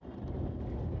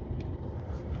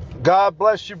God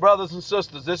bless you, brothers and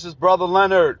sisters. This is Brother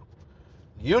Leonard.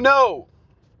 You know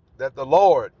that the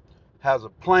Lord has a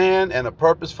plan and a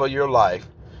purpose for your life.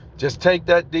 Just take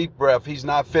that deep breath. He's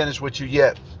not finished with you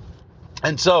yet.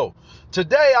 And so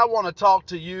today I want to talk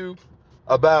to you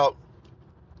about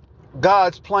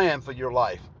God's plan for your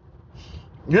life.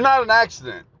 You're not an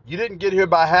accident. You didn't get here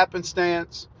by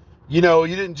happenstance. You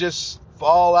didn't just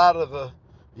fall out of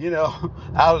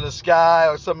out of the sky,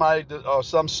 or somebody or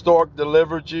some stork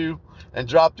delivered you and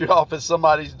dropped you off at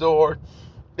somebody's door.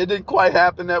 It didn't quite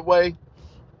happen that way.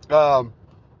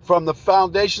 From the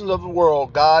foundations of the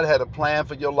world, God had a plan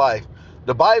for your life.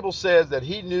 The Bible says that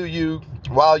He knew you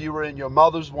while you were in your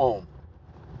mother's womb.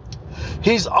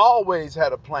 He's always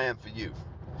had a plan for you.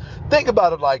 Think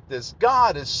about it like this.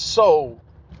 God is so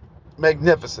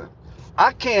magnificent.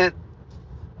 I can't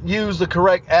use the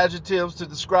correct adjectives to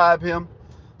describe Him,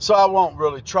 so I won't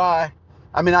really try.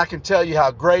 I can tell you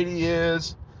how great He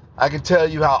is. I can tell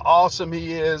you how awesome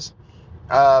He is.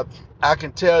 I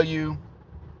can tell you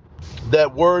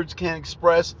that words can't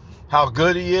express how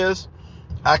good He is.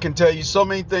 I can tell you so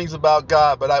many things about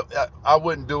God, but I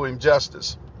wouldn't do Him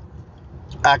justice.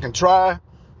 I can try,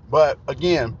 but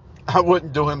again, I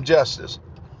wouldn't do Him justice.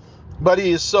 But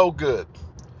He is so good,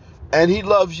 and He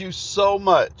loves you so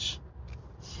much.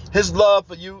 His love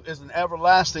for you is an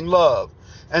everlasting love.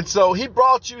 And so He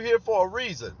brought you here for a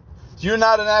reason. You're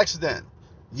not an accident.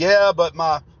 Yeah, but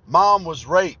my mom was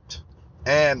raped,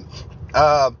 and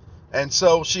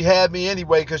so she had me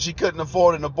anyway because she couldn't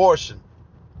afford an abortion.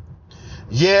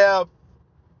 Yeah,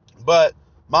 but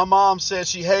my mom said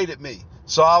she hated me,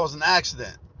 so I was an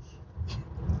accident.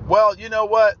 Well, you know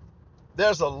what?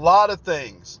 There's a lot of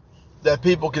things that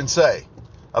people can say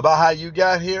about how you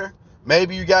got here.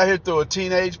 Maybe you got here through a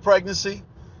teenage pregnancy.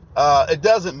 It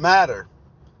doesn't matter.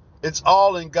 It's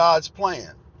all in God's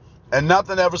plan, and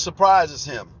nothing ever surprises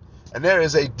Him. And there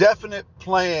is a definite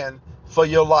plan for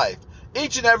your life.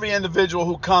 Each and every individual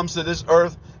who comes to this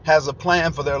earth has a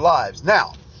plan for their lives.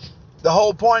 Now, the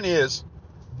whole point is,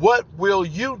 what will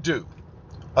you do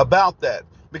about that?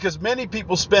 Because many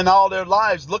people spend all their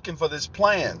lives looking for this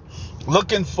plan,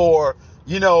 looking for,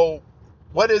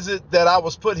 what is it that I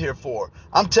was put here for?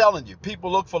 I'm telling you,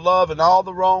 people look for love in all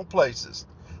the wrong places.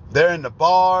 They're in the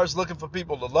bars looking for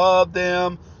people to love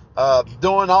them,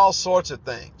 doing all sorts of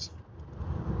things.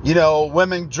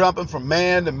 Women jumping from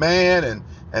man to man,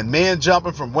 and men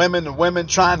jumping from women to women,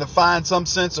 trying to find some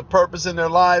sense of purpose in their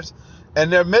lives.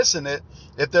 And they're missing it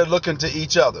if they're looking to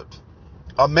each other.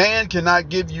 A man cannot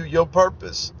give you your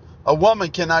purpose. A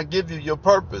woman cannot give you your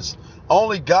purpose.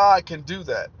 Only God can do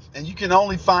that. And you can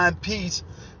only find peace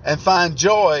and find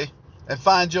joy and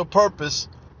find your purpose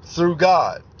through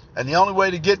God. And the only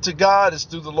way to get to God is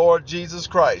through the Lord Jesus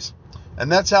Christ.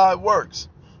 And that's how it works.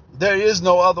 There is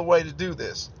no other way to do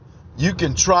this. You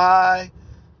can try,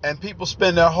 and people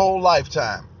spend their whole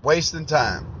lifetime wasting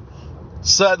time.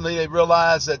 Suddenly they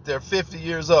realize that they're 50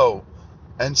 years old,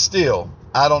 and still,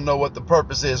 I don't know what the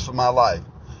purpose is for my life.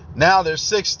 Now they're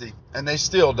 60, and they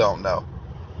still don't know.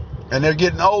 And they're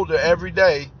getting older every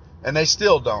day, and they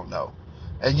still don't know.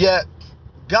 And yet,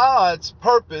 God's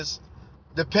purpose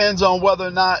depends on whether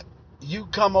or not you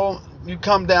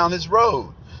come down His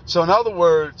road. So in other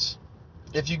words,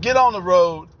 if you get on the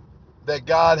road that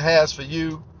God has for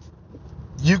you,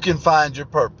 you can find your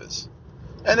purpose.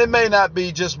 And it may not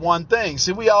be just one thing.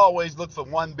 See, we always look for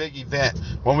one big event.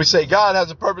 When we say God has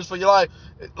a purpose for your life,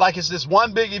 like it's this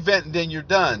one big event and then you're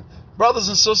done. Brothers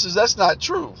and sisters, that's not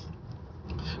true.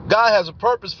 God has a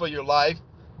purpose for your life,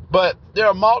 but there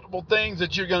are multiple things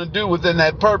that you're going to do within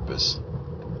that purpose.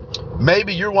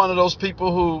 Maybe you're one of those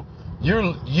people who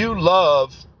you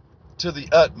love to the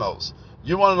utmost.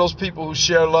 You're one of those people who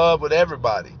share love with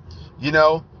everybody,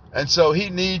 And so He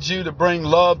needs you to bring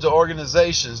love to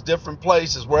organizations, different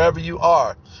places, wherever you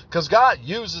are. Because God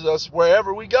uses us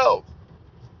wherever we go.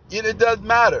 It doesn't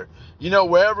matter.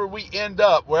 Wherever we end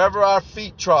up, wherever our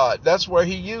feet trod, that's where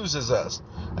He uses us.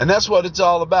 And that's what it's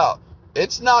all about.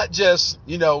 It's not just,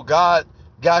 God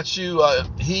got you,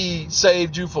 He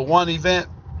saved you for one event.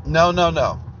 No.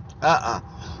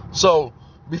 So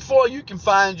before you can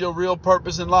find your real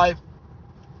purpose in life,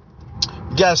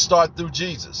 you got to start through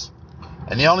Jesus.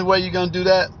 And the only way you're going to do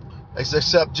that is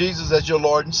accept Jesus as your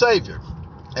Lord and Savior.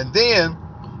 And then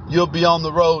you'll be on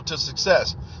the road to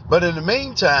success. But in the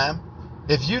meantime,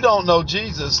 if you don't know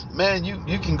Jesus, man,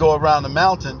 you can go around the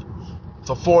mountain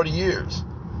for 40 years,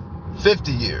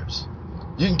 50 years.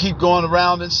 You can keep going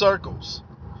around in circles.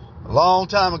 A long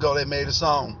time ago, they made a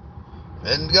song.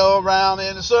 And go around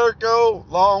in a circle,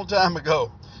 long time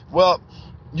ago. Well,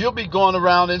 you'll be going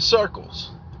around in circles.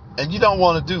 And you don't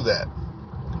want to do that.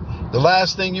 The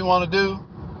last thing you want to do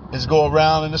is go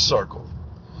around in a circle.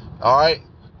 All right?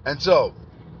 And so,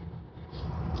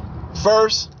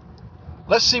 first,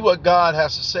 let's see what God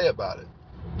has to say about it,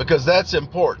 because that's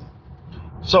important.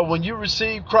 So when you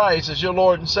receive Christ as your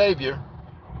Lord and Savior,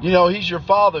 you know, he's your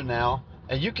Father now,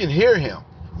 and you can hear him.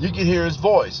 You can hear his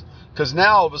voice, because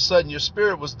now all of a sudden your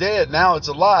spirit was dead. Now it's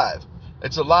alive.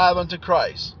 It's alive unto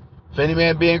Christ. If any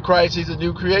man be in Christ, he's a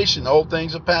new creation. Old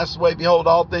things have passed away. Behold,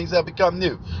 all things have become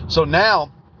new. So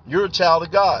now you're a child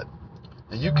of God,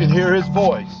 and you can hear his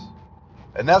voice.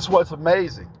 And that's what's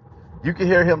amazing. You can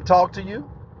hear him talk to you,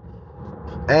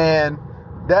 and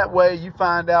that way you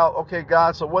find out, okay,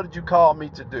 God, so what did you call me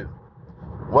to do?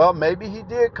 Well, maybe he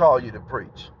did call you to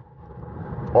preach,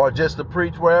 or just to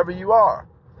preach wherever you are,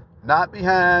 not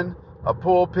behind a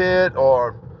pulpit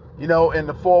or, you know, in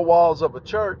the four walls of a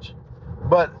church,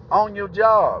 but on your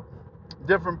job,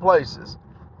 different places,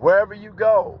 wherever you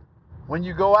go. When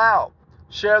you go out,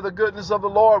 share the goodness of the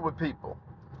Lord with people.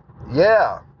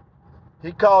 Yeah,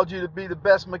 he called you to be the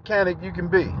best mechanic you can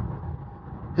be.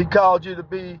 He called you to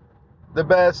be the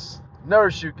best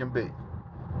nurse you can be,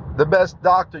 the best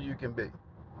doctor you can be.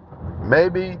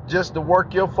 Maybe just to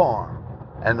work your farm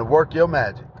and to work your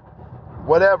magic.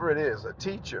 Whatever it is, a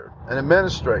teacher, an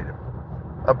administrator,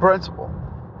 a principal.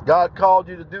 God called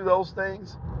you to do those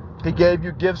things. He gave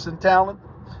you gifts and talent,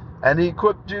 and he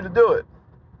equipped you to do it.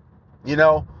 You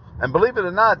know, and believe it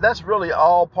or not, that's really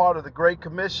all part of the Great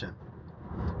Commission.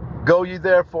 Go ye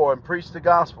therefore and preach the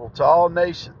gospel to all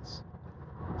nations,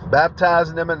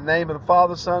 baptizing them in the name of the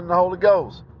Father, Son, and the Holy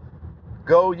Ghost.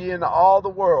 Go ye into all the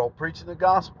world, preaching the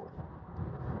gospel.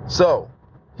 So,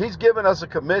 he's given us a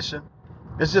commission.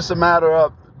 It's just a matter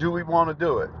of, do we want to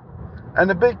do it? And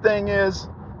the big thing is,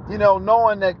 you know,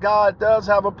 knowing that God does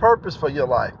have a purpose for your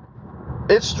life.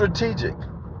 It's strategic.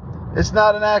 It's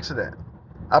not an accident.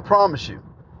 I promise you.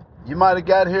 You might have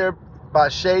got here by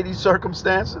shady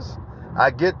circumstances.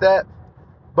 I get that.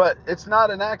 But it's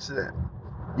not an accident.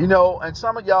 You know, and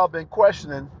some of y'all have been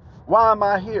questioning, why am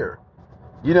I here?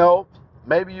 You know,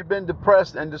 maybe you've been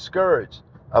depressed and discouraged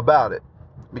about it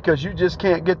because you just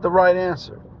can't get the right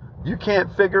answer. You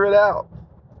can't figure it out.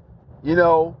 You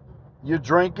know, you're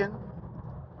drinking.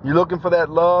 You're looking for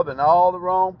that love in all the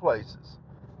wrong places.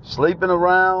 Sleeping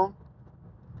around.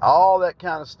 All that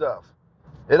kind of stuff.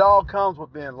 It all comes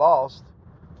with being lost.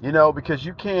 You know, because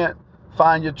you can't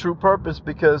find your true purpose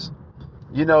because,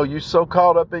 you know, you're so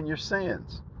caught up in your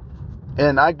sins.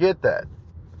 And I get that.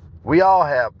 We all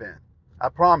have been. I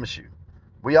promise you.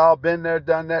 We all been there,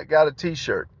 done that, got a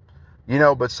t-shirt. You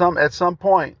know, but at some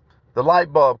point, the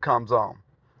light bulb comes on.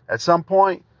 At some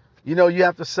point, you know, you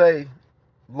have to say,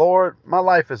 Lord, my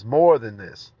life is more than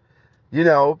this. You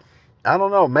know, I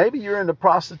don't know. Maybe you're into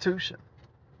prostitution.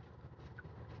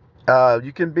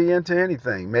 You can be into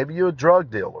anything. Maybe you're a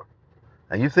drug dealer.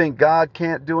 And you think God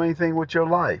can't do anything with your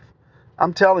life.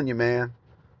 I'm telling you, man.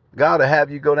 God will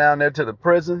have you go down there to the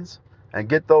prisons and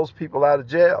get those people out of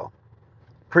jail.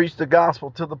 Preach the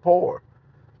gospel to the poor.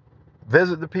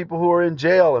 Visit the people who are in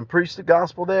jail and preach the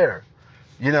gospel there.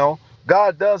 You know,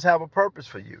 God does have a purpose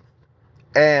for you.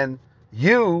 And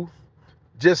you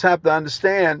just have to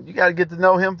understand, you got to get to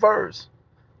know him first.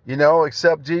 You know,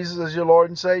 accept Jesus as your Lord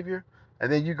and Savior.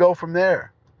 And then you go from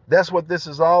there. That's what this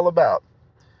is all about.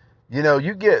 You know,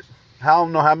 you get, I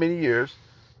don't know how many years,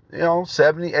 you know,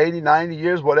 70, 80, 90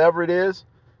 years, whatever it is,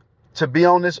 to be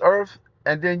on this earth,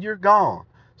 and then you're gone.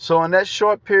 So in that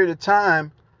short period of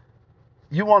time,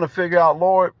 you want to figure out,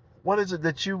 Lord, what is it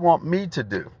that you want me to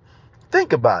do?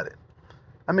 Think about it.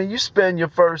 I mean, you spend your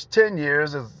first 10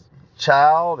 years as a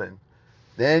child, and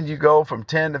then you go from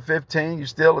 10 to 15, you're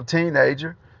still a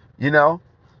teenager, you know.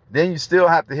 Then you still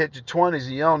have to hit your 20s,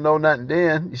 and you don't know nothing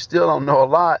then. You still don't know a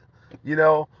lot, you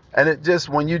know. And it just,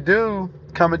 when you do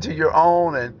come into your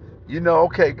own and you know,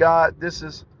 okay, God, this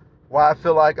is why I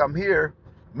feel like I'm here,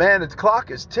 man, the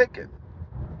clock is ticking.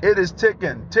 It is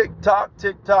ticking. Tick-tock,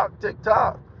 tick-tock,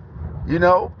 tick-tock. You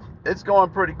know, it's going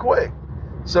pretty quick.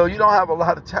 So you don't have a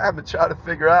lot of time to try to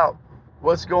figure out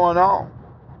what's going on,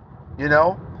 you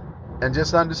know, and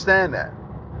just understand that.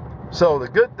 So the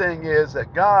good thing is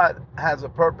that God has a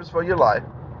purpose for your life,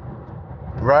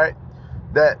 right?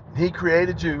 That he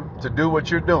created you to do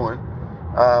what you're doing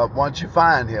once you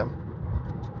find him.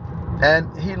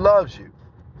 And he loves you.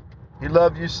 He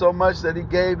loved you so much that he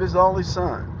gave his only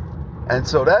son. And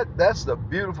so that's the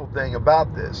beautiful thing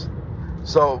about this.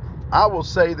 So I will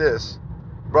say this,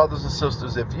 brothers and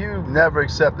sisters, if you've never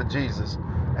accepted Jesus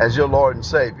as your Lord and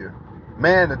Savior,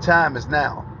 man, the time is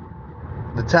now.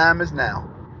 The time is now.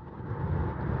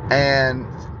 And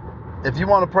if you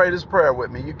want to pray this prayer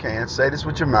with me, you can. Say this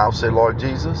with your mouth. Say, Lord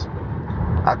Jesus,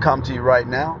 I come to you right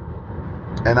now,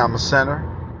 and I'm a sinner.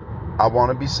 I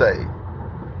want to be saved.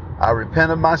 I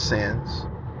repent of my sins.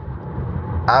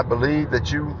 I believe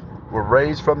that you were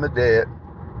raised from the dead.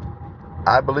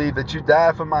 I believe that you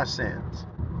died for my sins.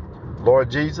 Lord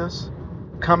Jesus,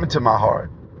 come into my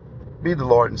heart. Be the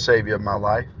Lord and Savior of my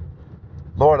life.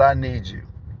 Lord, I need you.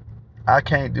 I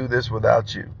can't do this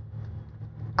without you.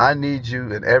 I need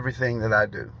you in everything that I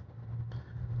do.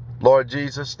 Lord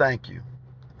Jesus, thank you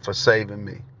for saving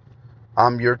me.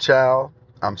 I'm your child.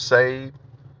 I'm saved.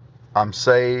 I'm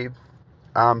saved.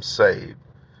 I'm saved.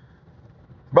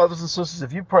 Brothers and sisters,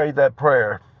 if you prayed that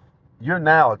prayer, you're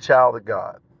now a child of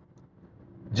God.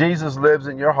 Jesus lives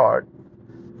in your heart.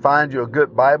 Find you a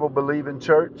good Bible-believing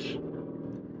church,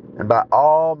 and by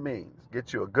all means,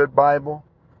 get you a good Bible.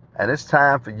 And it's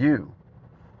time for you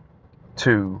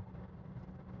to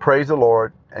praise the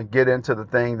Lord and get into the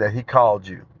thing that He called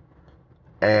you.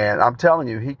 And I'm telling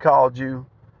you, He called you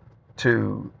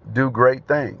to do great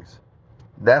things.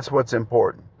 That's what's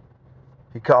important.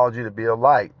 He called you to be a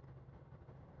light.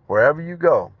 Wherever you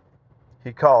go,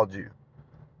 He called you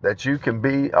that you can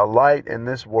be a light in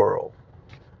this world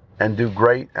and do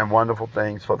great and wonderful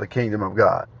things for the kingdom of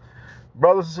God.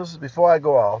 Brothers and sisters, before I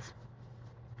go off,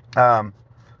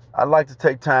 I'd like to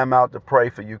take time out to pray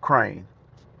for Ukraine.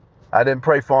 I didn't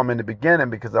pray for them in the beginning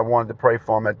because I wanted to pray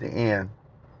for them at the end.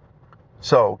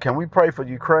 So, can we pray for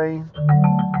Ukraine?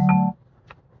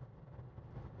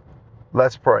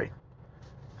 Let's pray.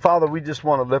 Father, we just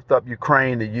want to lift up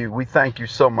Ukraine to you. We thank you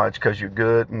so much because you're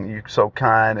good and you're so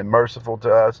kind and merciful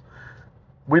to us.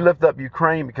 We lift up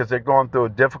Ukraine because they're going through a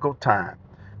difficult time.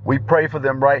 We pray for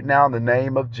them right now in the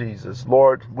name of Jesus.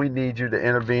 Lord, we need you to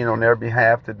intervene on their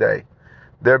behalf today.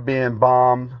 They're being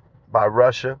bombed by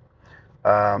Russia.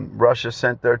 Russia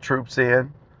sent their troops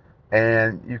in,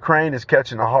 and Ukraine is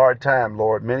catching a hard time,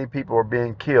 Lord. Many people are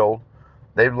being killed.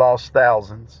 They've lost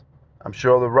thousands. I'm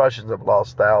sure the Russians have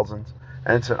lost thousands,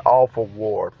 and it's an awful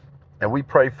war. And we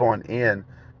pray for an end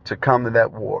to come to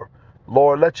that war.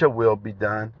 Lord, let your will be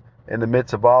done in the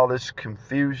midst of all this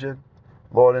confusion.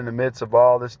 Lord, in the midst of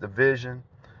all this division.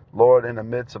 Lord, in the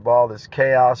midst of all this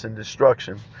chaos and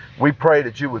destruction. We pray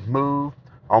that you would move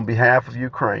on behalf of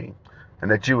Ukraine and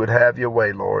that you would have your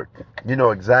way, Lord. You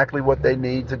know exactly what they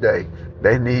need today.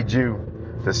 They need you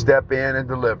to step in and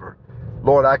deliver.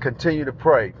 Lord, I continue to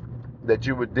pray that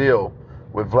you would deal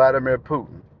with Vladimir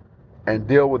Putin and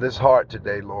deal with his heart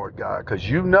today, Lord God, because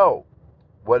you know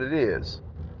what it is.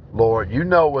 Lord, you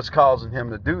know what's causing him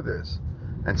to do this.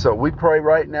 And so we pray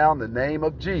right now in the name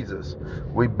of Jesus.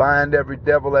 We bind every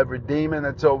devil, every demon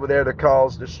that's over there to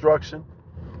cause destruction.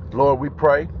 Lord, we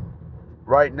pray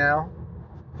right now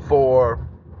for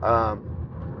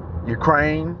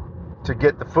Ukraine to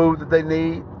get the food that they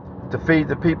need, to feed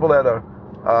the people that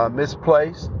are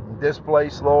misplaced,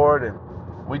 displaced, Lord. And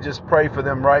we just pray for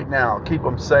them right now. Keep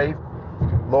them safe.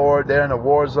 Lord, they're in a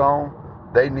war zone.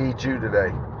 They need you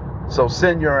today. So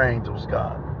send your angels,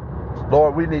 God.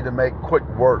 Lord, we need to make quick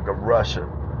work of Russia,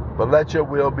 but let your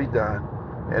will be done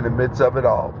in the midst of it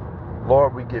all.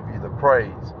 Lord, we give you the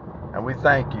praise, and we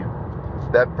thank you.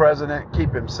 That president,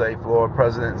 keep him safe, Lord,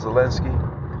 President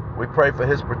Zelensky. We pray for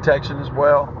his protection as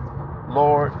well.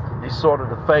 Lord, he's sort of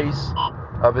the face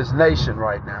of his nation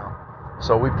right now.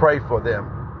 So we pray for them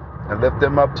and lift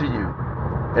them up to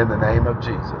you in the name of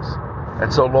Jesus.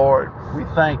 And so, Lord, we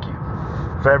thank you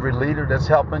for every leader that's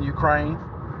helping Ukraine.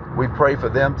 We pray for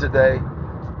them today,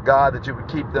 God, that you would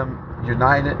keep them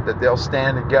united, that they'll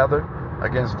stand together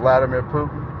against Vladimir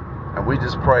Putin. And we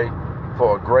just pray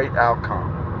for a great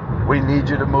outcome. We need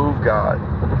you to move, God.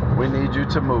 We need you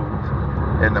to move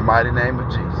in the mighty name of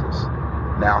Jesus.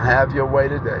 Now have your way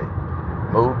today.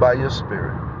 Move by your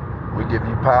Spirit. We give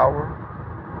you power.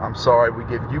 We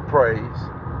give you praise.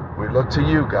 We look to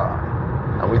you,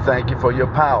 God. And we thank you for your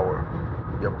power,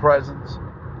 your presence,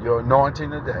 your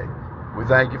anointing today. We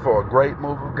thank you for a great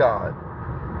move of God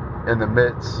in the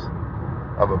midst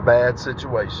of a bad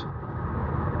situation.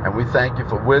 And we thank you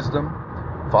for wisdom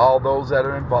for all those that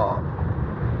are involved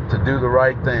to do the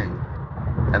right thing.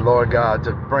 And Lord God,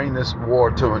 to bring this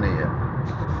war to an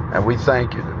end. And we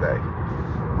thank you today.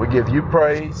 We give you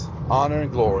praise, honor,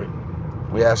 and glory.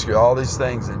 We ask you all these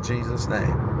things in Jesus'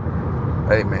 name.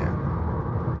 Amen.